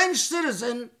you're a French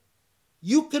citizen,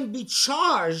 you can be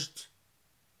charged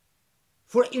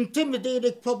for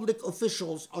intimidating public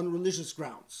officials on religious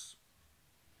grounds.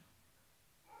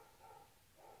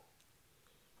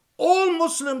 All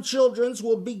Muslim children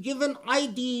will be given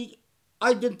ID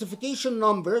identification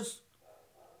numbers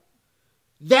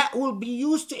that will be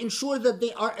used to ensure that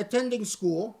they are attending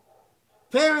school.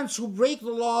 Parents who break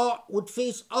the law would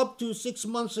face up to 6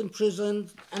 months in prison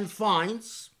and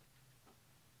fines.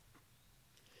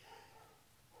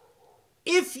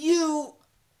 If you're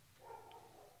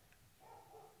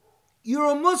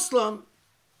a Muslim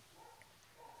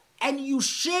and you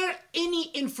share any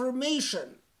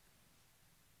information,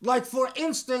 like for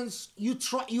instance,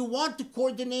 you want to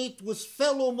coordinate with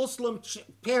fellow Muslim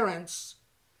parents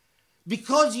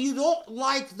because you don't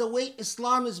like the way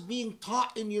Islam is being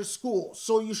taught in your school,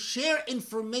 so you share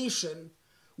information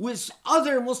with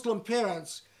other Muslim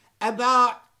parents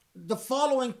about the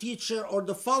following teacher or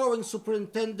the following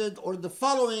superintendent or the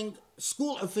following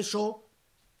school official,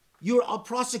 you are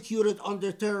prosecuted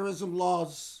under terrorism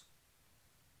laws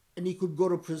and you could go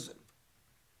to prison.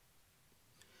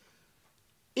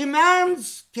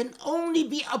 Imams can only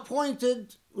be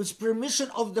appointed with permission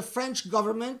of the French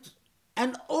government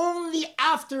and only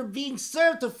after being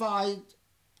certified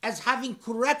as having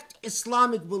correct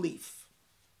Islamic belief.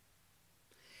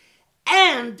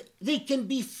 And they can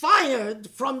be fired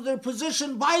from their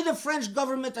position by the French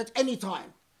government at any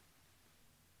time.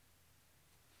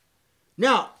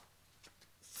 Now,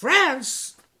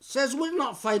 France says we're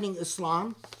not fighting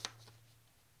Islam.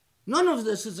 None of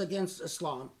this is against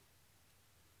Islam.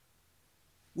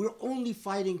 We're only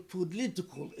fighting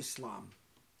political Islam.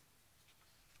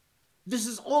 This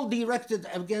is all directed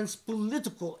against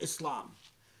political Islam.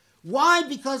 Why?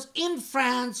 Because in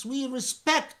France we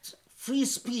respect free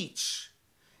speech.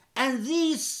 And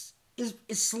these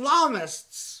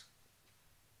Islamists,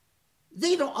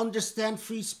 they don't understand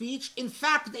free speech. In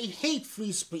fact, they hate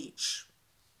free speech.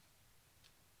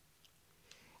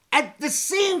 At the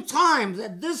same time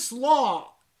that this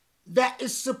law that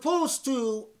is supposed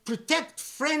to protect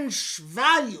French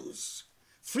values,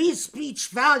 free speech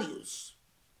values,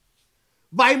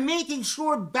 by making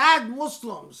sure bad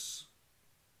Muslims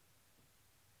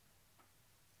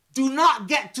do not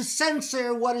get to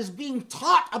censor what is being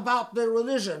taught about their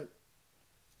religion,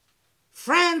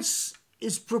 France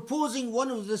is proposing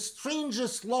one of the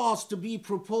strangest laws to be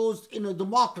proposed in a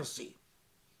democracy.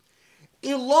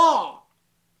 A law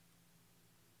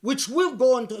which will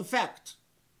go into effect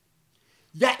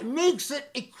that makes it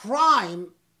a crime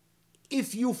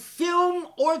if you film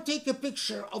or take a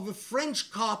picture of a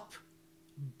French cop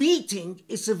beating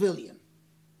a civilian.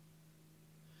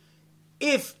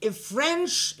 If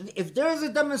there is a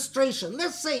demonstration,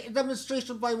 let's say a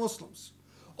demonstration by Muslims,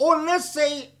 or let's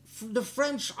say the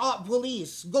French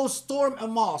police go storm a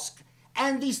mosque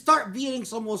and they start beating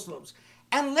some Muslims,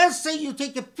 and let's say you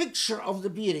take a picture of the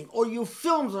beating or you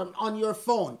film them on your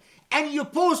phone and you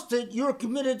post it, you're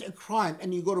committed a crime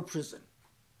and you go to prison.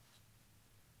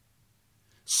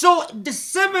 So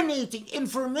disseminating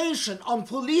information on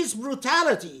police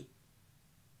brutality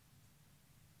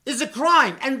is a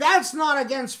crime, and that's not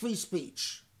against free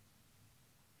speech.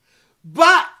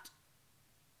 But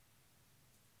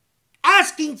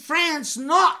asking France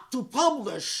not to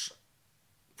publish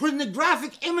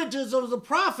pornographic images of the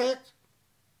Prophet,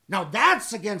 now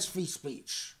that's against free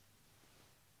speech.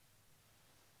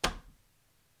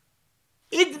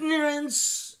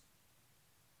 Ignorance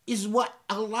is what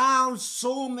allows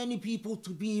so many people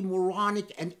to be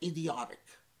moronic and idiotic.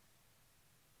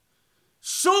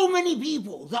 So many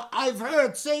people that I've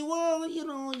heard say, well, you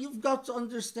know, you've got to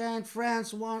understand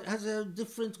France has a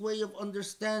different way of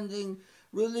understanding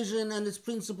religion and its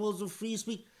principles of free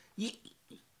speech. You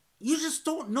just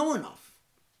don't know enough.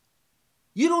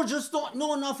 You don't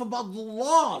know enough about the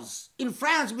laws in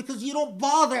France because you don't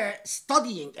bother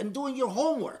studying and doing your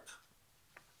homework.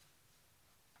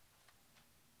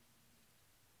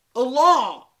 A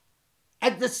law,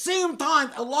 at the same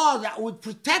time, a law that would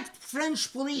protect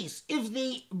French police if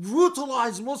they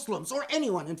brutalize Muslims, or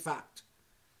anyone in fact,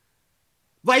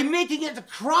 by making it a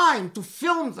crime to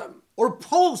film them or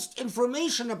post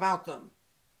information about them.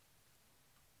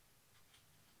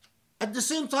 At the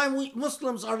same time, we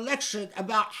Muslims are lectured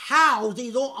about how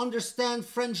they don't understand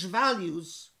French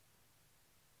values.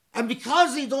 And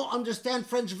because they don't understand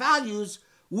French values,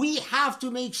 we have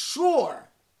to make sure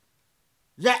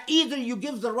that either you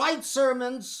give the right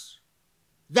sermons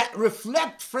that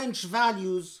reflect French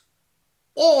values,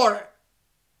 or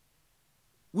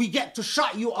we get to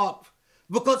shut you up.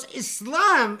 Because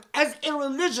Islam as a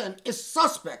religion is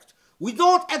suspect. We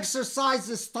don't exercise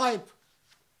this type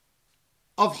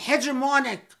of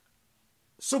hegemonic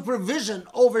supervision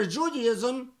over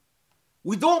Judaism.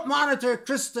 We don't monitor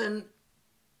Christian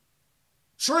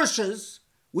churches.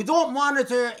 We don't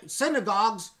monitor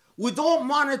synagogues. We don't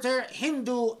monitor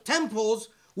Hindu temples.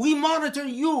 We monitor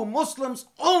you, Muslims,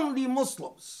 only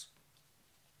Muslims.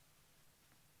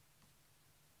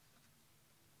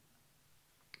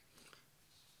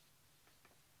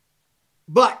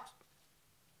 But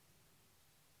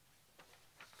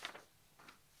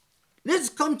let's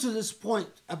come to this point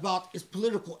about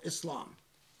political Islam.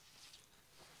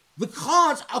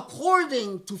 Because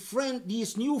according to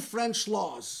these new French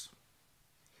laws,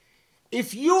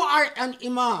 if you are an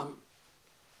imam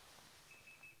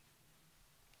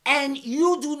and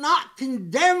you do not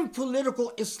condemn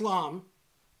political Islam,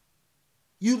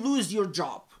 you lose your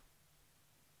job.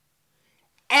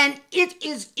 And it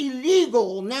is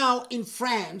illegal now in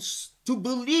France to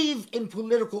believe in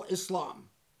political Islam.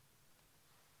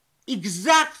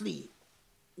 Exactly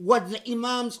what the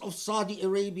imams of Saudi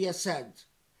Arabia said,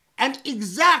 and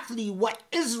exactly what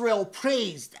Israel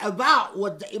praised about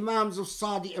what the imams of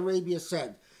Saudi Arabia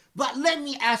said. But let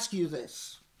me ask you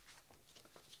this.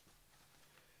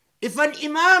 If an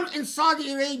imam in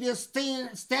Saudi Arabia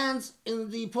stands in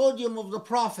the podium of the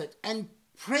Prophet and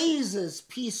praises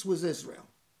peace with Israel,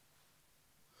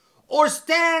 or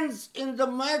stands in the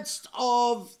midst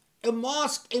of a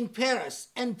mosque in Paris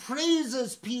and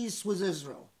praises peace with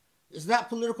Israel, is that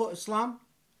political Islam?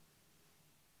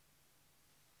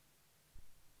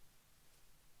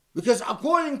 Because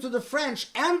according to the French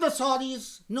and the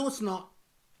Saudis, no, it's not.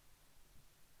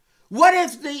 What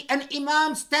if an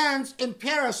imam stands in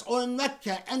Paris or in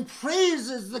Mecca and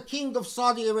praises the king of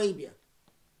Saudi Arabia?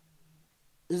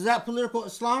 Is that political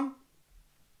Islam?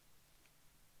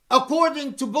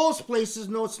 According to both places,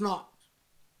 no, it's not.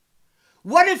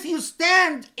 What if you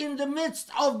stand in the midst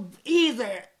of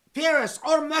either Paris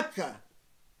or Mecca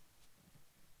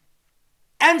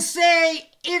and say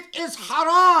it is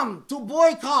haram to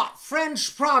boycott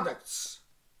French products?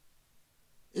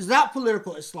 Is that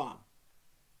political Islam?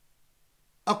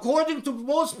 According to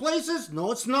most places,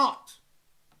 no, it's not.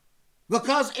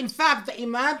 Because in fact, the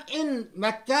Imam in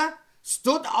Mecca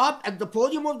stood up at the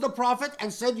podium of the Prophet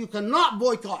and said, you cannot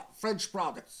boycott French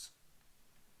products.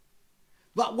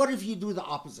 But what if you do the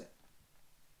opposite?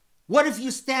 What if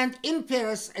you stand in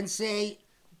Paris and say,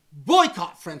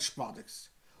 boycott French products?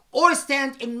 Or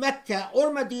stand in Mecca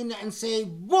or Medina and say,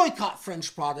 boycott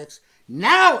French products?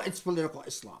 Now it's political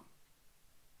Islam.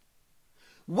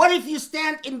 What if you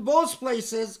stand in both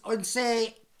places and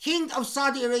say, King of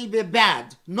Saudi Arabia,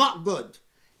 bad, not good?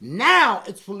 Now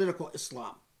it's political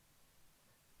Islam.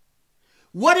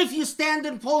 What if you stand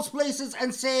in both places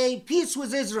and say, peace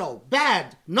with Israel,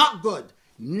 bad, not good?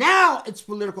 Now it's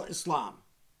political Islam.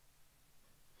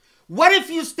 What if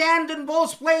you stand in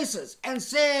both places and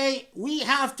say, we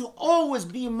have to always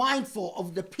be mindful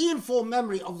of the painful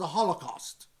memory of the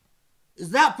Holocaust? Is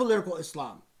that political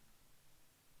Islam?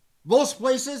 Both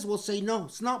places will say, no,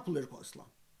 it's not political Islam.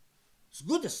 It's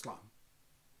good Islam.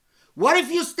 What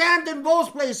if you stand in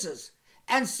both places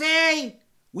and say,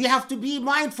 we have to be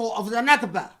mindful of the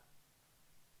Nakba?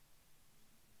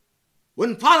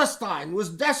 When Palestine was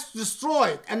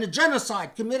destroyed and the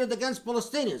genocide committed against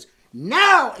Palestinians,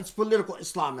 now it's political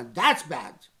Islam, and that's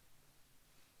bad.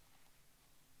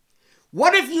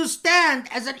 What if you stand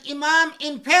as an imam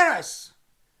in Paris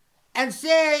and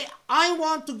say, I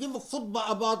want to give a khutbah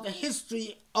about the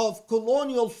history of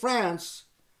colonial France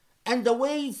and the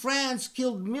way France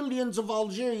killed millions of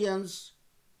Algerians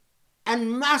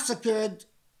and massacred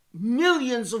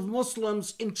millions of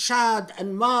Muslims in Chad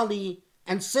and Mali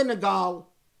and Senegal?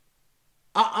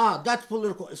 That's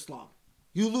political Islam.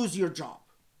 You lose your job.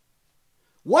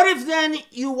 What if then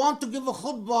you want to give a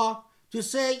khutbah to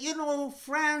say,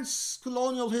 France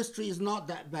colonial history is not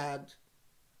that bad.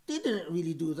 They didn't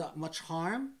really do that much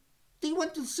harm. They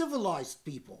went to civilized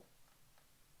people.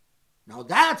 Now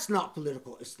that's not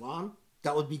political Islam.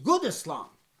 That would be good Islam.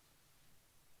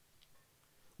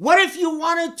 What if you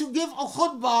wanted to give a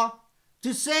khutbah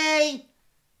to say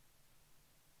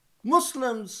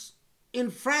Muslims in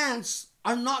France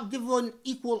are not given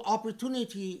equal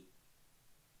opportunity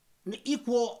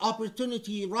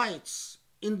rights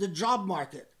in the job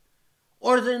market,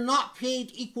 or they're not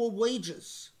paid equal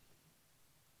wages?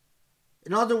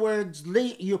 In other words,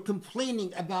 you're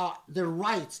complaining about their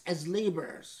rights as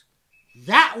laborers.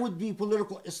 That would be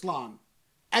political Islam,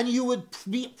 and you would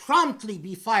promptly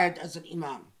be fired as an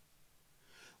imam.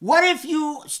 What if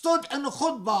you stood in a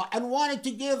khutbah and wanted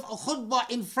to give a khutbah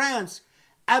in France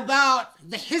about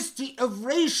the history of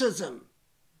racism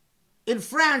in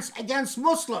France against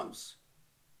Muslims?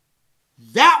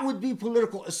 That would be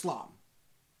political Islam.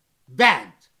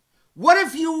 Bad. What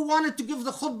if you wanted to give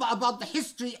the khutbah about the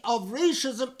history of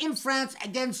racism in France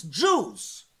against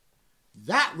Jews?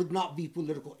 That would not be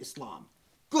political Islam.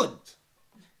 Good.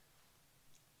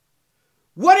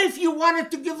 What if you wanted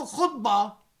to give a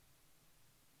khutbah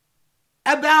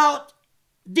about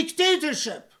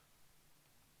dictatorship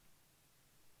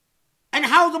and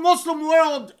how the Muslim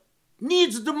world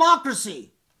needs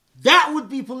democracy? That would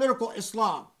be political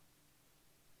Islam.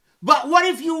 But what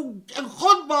if you a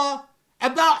khutbah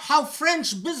about how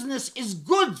French business is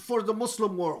good for the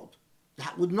Muslim world?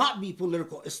 That would not be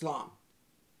political Islam.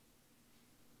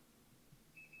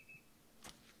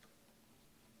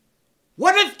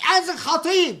 What if as a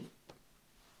khatib,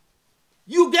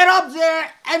 you get up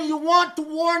there and you want to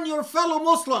warn your fellow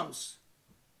Muslims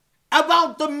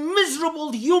about the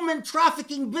miserable human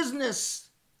trafficking business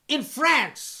in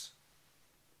France,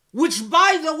 which,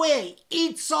 by the way,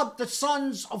 eats up the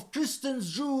sons of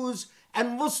Christians, Jews,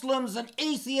 and Muslims and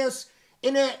atheists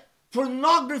in a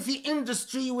pornography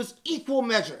industry with equal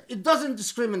measure? It doesn't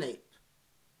discriminate.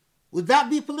 Would that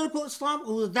be political Islam,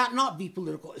 or would that not be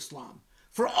political Islam?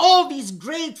 For all these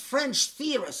great French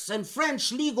theorists and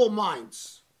French legal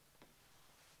minds,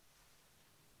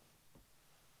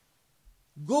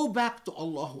 go back to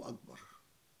Allahu Akbar.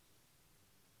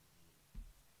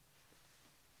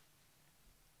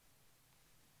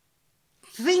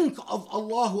 Think of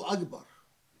Allahu Akbar.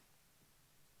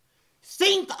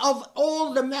 Think of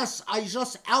all the mess I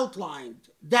just outlined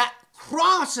that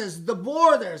crosses the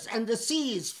borders and the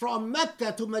seas from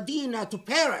Mecca to Medina to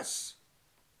Paris.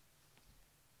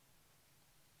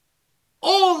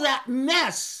 All that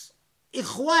mess,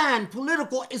 Ikhwan,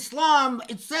 political Islam,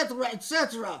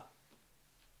 etc.,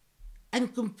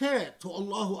 and compare it to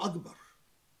Allahu Akbar.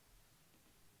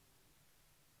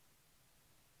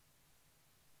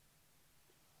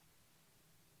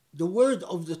 The word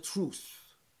of the truth,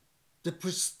 the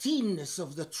pristineness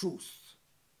of the truth.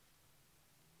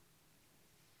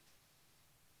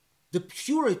 the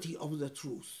purity of the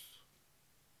truth.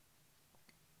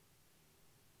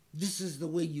 This is the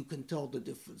way you can tell the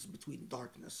difference between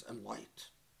darkness and light,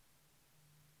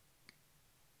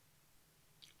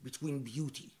 between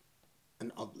beauty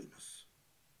and ugliness.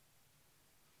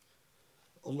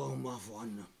 Allahumma afu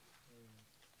anna,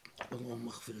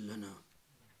 Allahumma aghfir lana,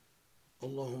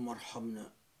 Allahumma arhamna,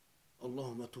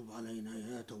 Allahumma tub alayna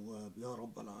ya tawwab ya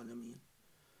Rabbal Alameen.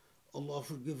 Allah,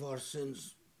 forgive our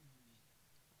sins,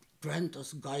 grant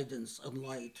us guidance and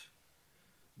light,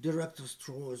 direct us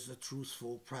towards the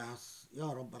truthful path,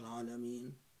 Ya Rabbal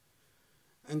Alameen,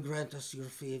 and grant us your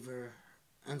favor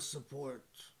and support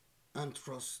and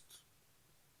trust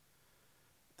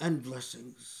and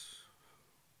blessings.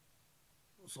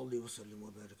 صلي وسلم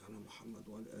وبارك على محمد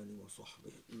وعلى آله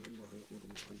وصحبه إن الله يأمر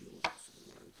بالعدل والإحسان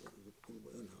وإيتاء ذي القربى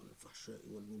وينهى عن الفحشاء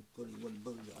والمنكر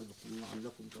والبغي يعظكم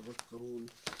لعلكم تذكرون.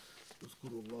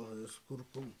 اذكروا الله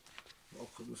يذكركم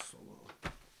وأقيموا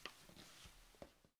الصلاة.